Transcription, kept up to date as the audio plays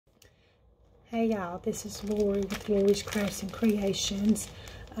Hey y'all, this is Lori with Lori's Crafts and Creations.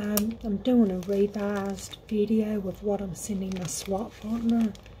 I'm doing a revised video of what I'm sending my swap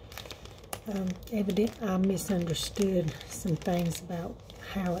partner. Evidently I misunderstood some things about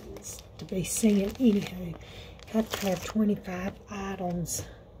how it's to be sent. Anyhow, you have to have 25 items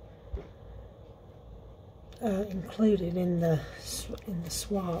included in the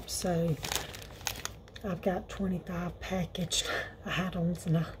swap, so I've got 25 packaged items,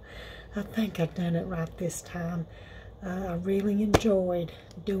 and I think I've done it right this time. I really enjoyed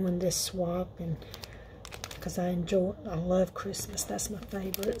doing this swap, and because I love Christmas. That's my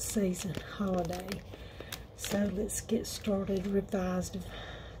favorite season, holiday. So let's get started. Revised of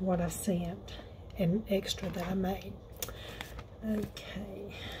what I sent and extra that I made.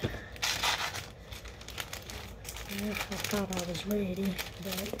 Okay. I thought I was ready,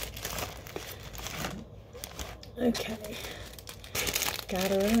 but okay. Got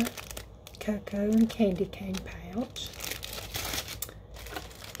her cocoa and candy cane pouch.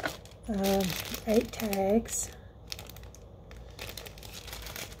 8 tags.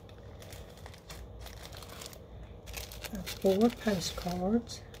 Four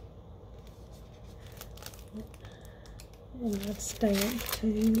postcards. And I've stamped 2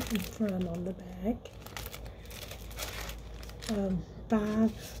 in front on the back.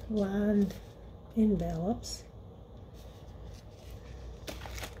 5 lined envelopes.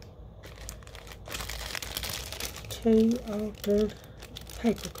 2 altered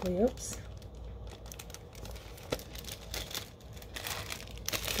paper clips.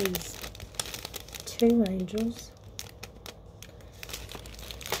 These 2 angels.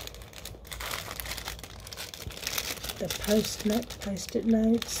 The post-it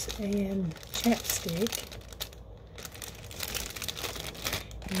notes and chapstick.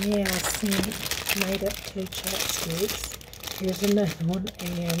 And yeah, I made up 2 chapsticks. Here's another one,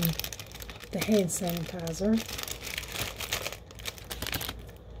 and the hand sanitizer.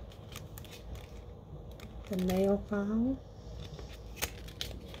 The nail file.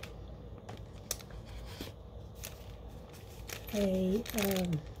 A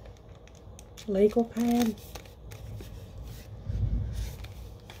legal pad.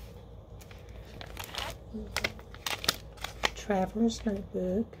 Traveler's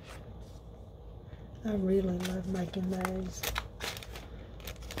notebook. I really love making those.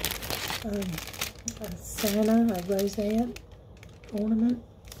 A Santa, a rosette ornament.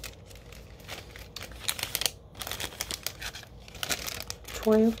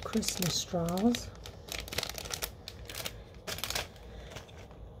 12 Christmas straws.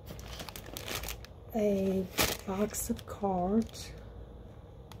 A box of cards.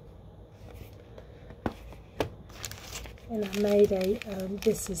 And I made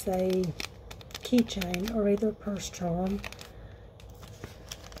this is a keychain or either a purse charm.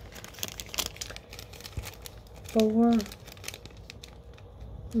 4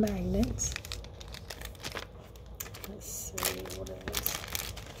 magnets. Let's see what else.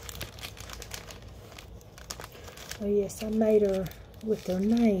 Oh yes, I made her with their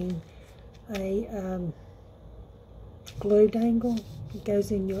name a glue dangle. It goes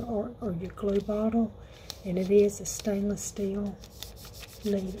in your or your glue bottle, and it is a stainless steel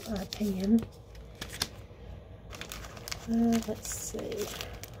pen. Let's see,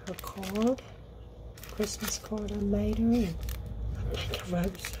 her card, Christmas card I made her, and I think I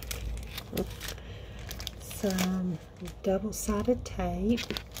wrote some double-sided tape.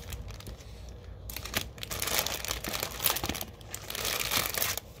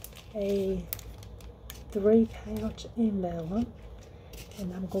 A 3-pouch envelope,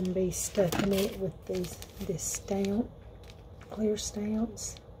 and I'm going to be stuffing it with this stamp, clear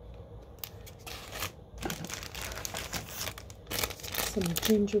stamps. Some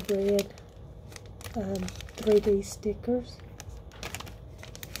gingerbread 3D stickers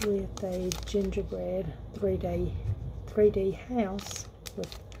with a gingerbread 3D house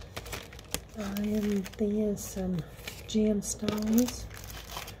with, and then some gemstones.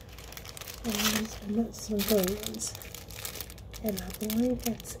 And some greens, and I believe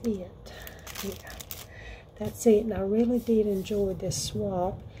that's it. Yeah, that's it. And I really did enjoy this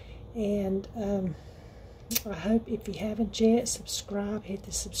swap, and I hope if you haven't yet, subscribe. Hit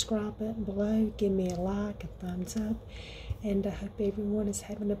the subscribe button below. Give me a like, a thumbs up, and I hope everyone is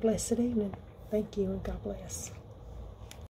having a blessed evening. Thank you, and God bless.